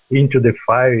fire, into the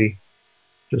fire,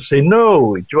 to say,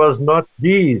 no, it was not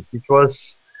this, it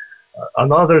was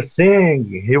another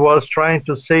thing. He was trying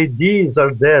to say this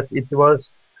or that. It was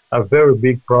a very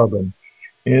big problem.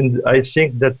 And I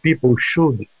think that people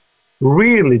should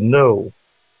really know,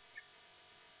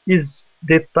 is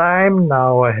the time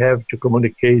now I have to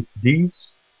communicate this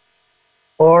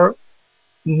or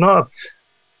not?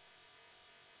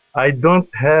 I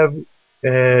don't have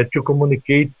to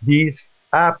communicate this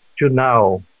up to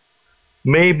now.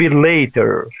 Maybe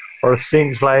later, or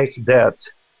things like that.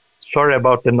 Sorry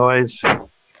about the noise.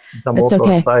 It's a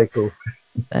motorcycle. Okay.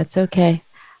 That's okay.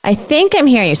 I think I'm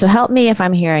hearing you. So help me if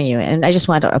I'm hearing you. And I just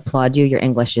want to applaud you. Your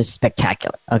English is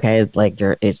spectacular. Okay. Like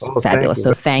it's fabulous.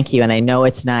 So thank you. And I know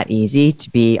it's not easy to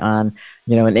be on,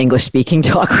 an English speaking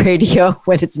talk radio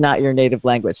when it's not your native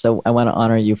language. So I want to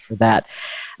honor you for that.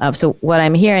 So what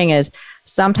I'm hearing is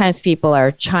sometimes people are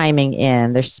chiming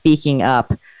in, they're speaking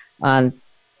up on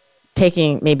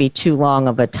taking maybe too long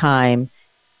of a time,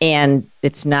 and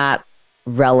it's not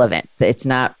relevant. It's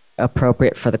not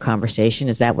appropriate for the conversation.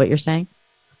 Is that what you're saying?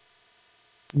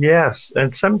 Yes,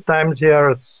 and sometimes they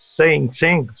are saying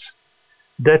things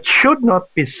that should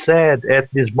not be said at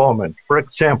this moment. For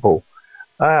example,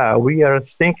 we are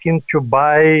thinking to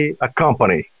buy a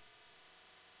company.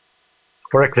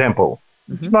 For example,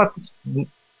 it's not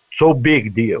so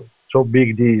big deal, so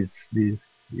big this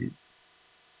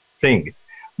thing,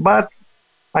 but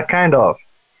a kind of.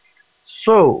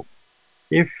 So,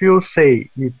 if you say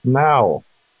it now,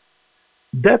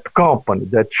 that company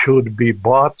that should be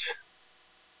bought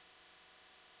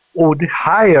would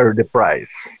higher the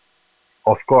price,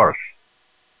 of course,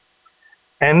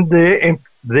 and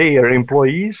their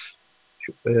employees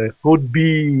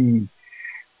would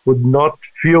not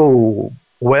feel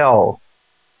well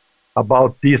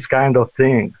about these kind of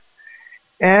things.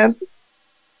 And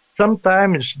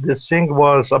sometimes the thing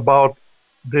was about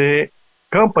the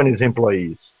company's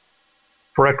employees.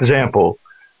 For example,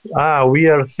 we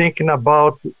are thinking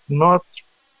about not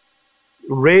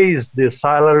raise the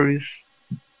salaries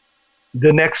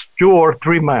the next 2 or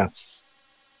 3 months.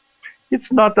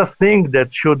 It's not a thing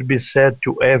that should be said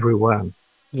to everyone.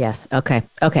 Yes. Okay.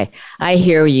 I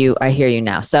hear you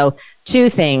now. So 2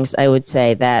 things I would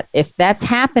say: that if that's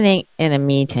happening in a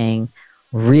meeting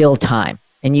real time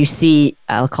and you see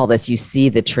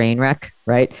the train wreck,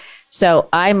 right? So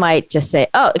I might just say,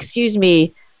 oh, excuse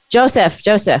me, Joseph,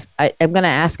 I'm going to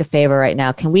ask a favor right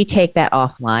now. Can we take that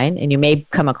offline? And you may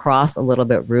come across a little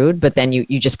bit rude, but then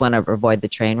you just want to avoid the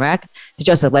train wreck. So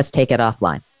Joseph, let's take it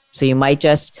offline. So you might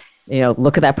just,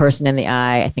 look at that person in the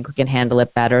eye. I think we can handle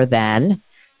it better then,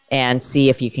 and see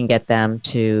if you can get them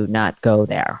to not go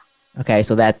there. Okay.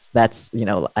 So that's,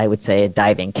 I would say a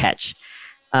diving catch.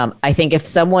 I think if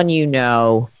someone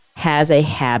has a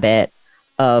habit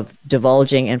of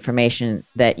divulging information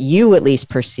that you at least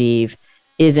perceive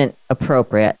isn't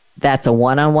appropriate, that's a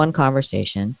one-on-one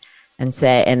conversation, and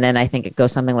then I think it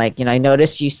goes something like, I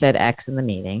noticed you said X in the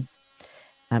meeting,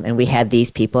 and we had these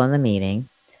people in the meeting,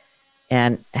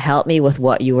 and help me with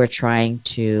what you were trying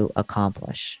to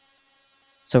accomplish.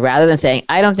 So rather than saying,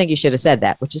 I don't think you should have said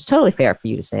that, which is totally fair for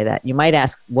you to say that, you might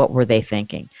ask, what were they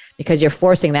thinking? Because you're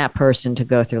forcing that person to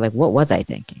go through, like, what was I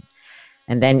thinking?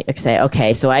 And then you say,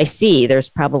 okay, so I see there's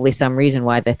probably some reason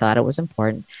why they thought it was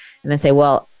important. And then say,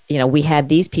 well, we had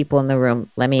these people in the room.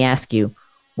 Let me ask you,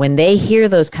 when they hear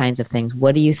those kinds of things,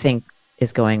 what do you think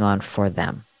is going on for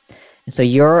them? And so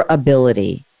your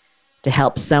ability to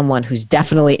help someone who's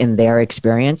definitely in their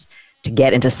experience to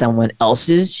get into someone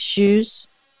else's shoes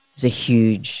is a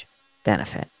huge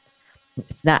benefit.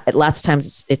 It's not, lots of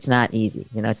times it's not easy.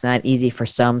 It's not easy for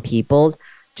some people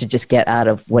to just get out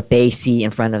of what they see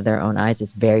in front of their own eyes.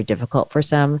 It's very difficult for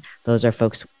some. Those are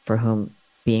folks for whom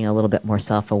being a little bit more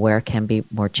self-aware can be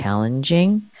more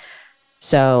challenging.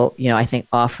 So, I think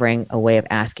offering a way of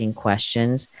asking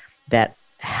questions that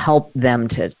help them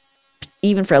to,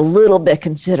 even for a little bit,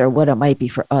 consider what it might be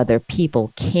for other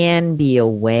people can be a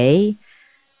way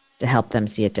to help them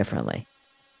see it differently.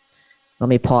 Let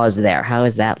me pause there. How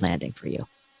is that landing for you?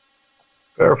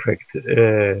 Perfect.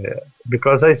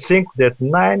 Because I think that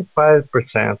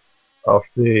 95% of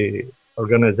the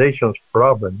organization's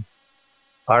problems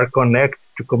are connected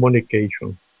to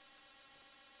communication.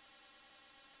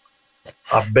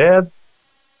 A bad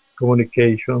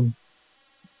communication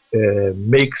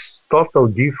makes total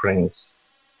difference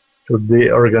to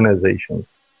the organization.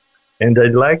 And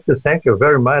I'd like to thank you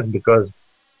very much, because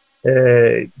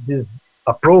this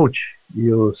approach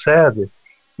you said,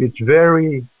 it's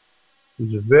very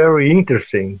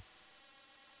interesting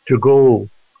to go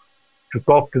to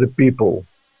talk to the people.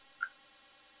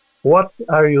 what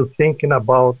are you thinking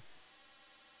about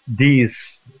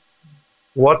these?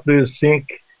 What do you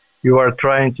think you are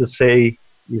trying to say,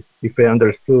 if I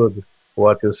understood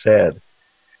what you said?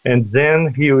 And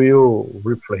then he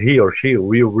or she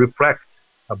will reflect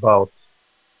about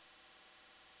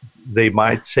they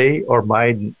might say or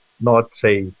might not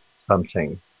say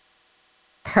something.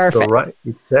 Perfect. So, right,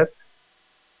 it's that.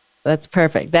 That's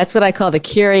perfect. That's what I call the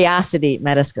curiosity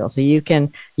meta skill. So you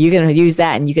can use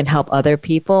that and you can help other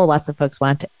people. Lots of folks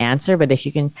want to answer, but if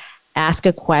you can ask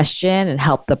a question and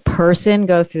help the person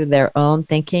go through their own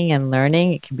thinking and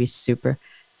learning, it can be super,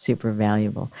 super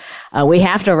valuable. We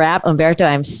have to wrap. Humberto,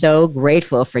 I'm so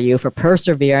grateful for you for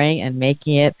persevering and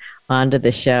making it onto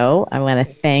the show. I want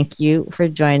to thank you for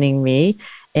joining me.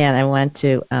 And I want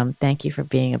to thank you for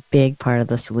being a big part of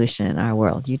the solution in our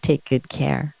world. You take good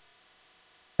care.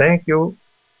 Thank you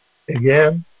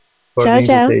again for the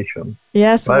invitation.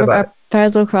 Yes, bye-bye. Our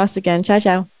paths will cross again. Ciao,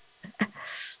 ciao.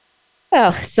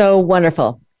 Oh, so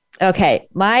wonderful. Okay,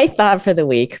 my thought for the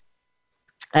week.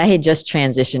 I had just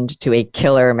transitioned to a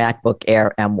killer MacBook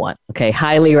Air M1. Okay,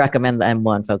 highly recommend the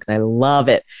M1, folks. I love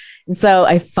it. And so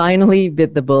I finally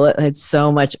bit the bullet. I had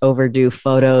so much overdue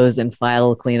photos and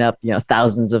file cleanup,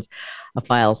 thousands of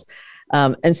files.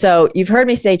 And so you've heard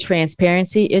me say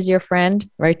transparency is your friend,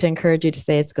 right? To encourage you to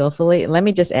say it skillfully. And let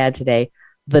me just add today,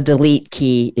 the delete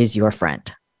key is your friend.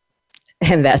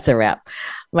 And that's a wrap.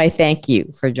 My thank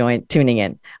you for tuning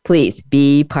in. Please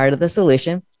be part of the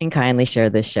solution and kindly share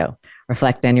this show.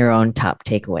 Reflect on your own top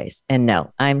takeaways. And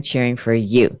no, I'm cheering for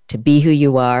you to be who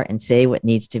you are and say what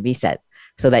needs to be said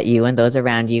so that you and those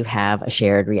around you have a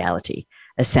shared reality,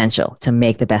 essential to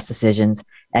make the best decisions,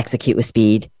 execute with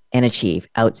speed, and achieve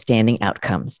outstanding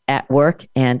outcomes at work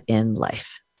and in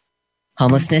life.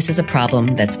 Homelessness is a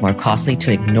problem that's more costly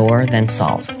to ignore than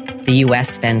solve. The U.S.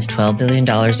 spends $12 billion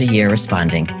a year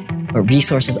responding, but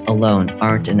resources alone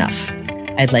aren't enough.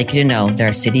 I'd like you to know there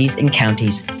are cities and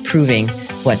counties proving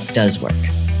what does work.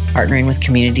 Partnering with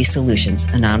Community Solutions,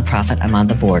 a nonprofit I'm on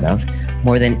the board of,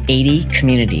 more than 80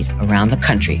 communities around the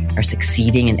country are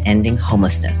succeeding in ending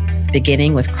homelessness,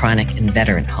 beginning with chronic and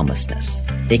veteran homelessness.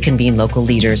 They convene local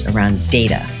leaders around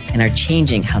data and are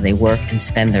changing how they work and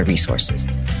spend their resources,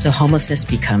 so homelessness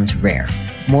becomes rare.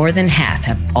 More than half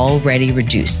have already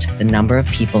reduced the number of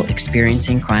people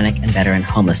experiencing chronic and veteran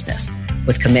homelessness,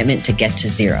 with commitment to get to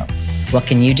zero. What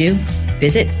can you do?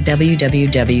 Visit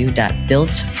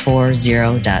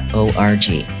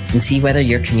www.built40.org and see whether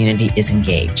your community is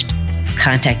engaged.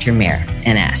 Contact your mayor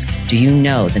and ask, do you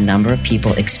know the number of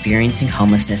people experiencing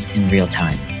homelessness in real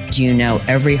time? Do you know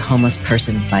every homeless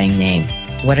person by name?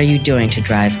 What are you doing to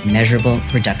drive measurable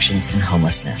reductions in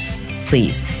homelessness?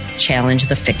 Please challenge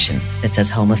the fiction that says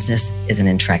homelessness is an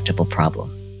intractable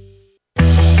problem.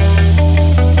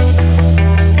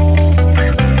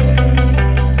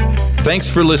 Thanks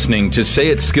for listening to Say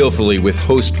It Skillfully with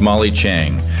host Molly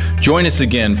Tschang. Join us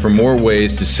again for more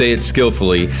ways to say it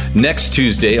skillfully next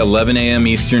Tuesday, 11 a.m.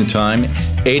 Eastern Time,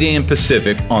 8 a.m.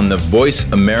 Pacific on the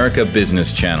Voice America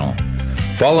Business Channel.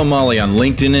 Follow Molly on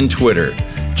LinkedIn and Twitter.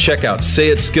 Check out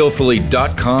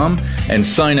sayitskillfully.com and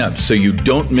sign up so you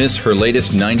don't miss her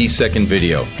latest 90-second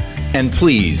video. And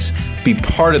please, be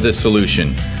part of the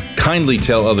solution. Kindly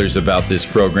tell others about this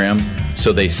program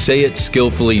so they say it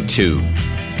skillfully too.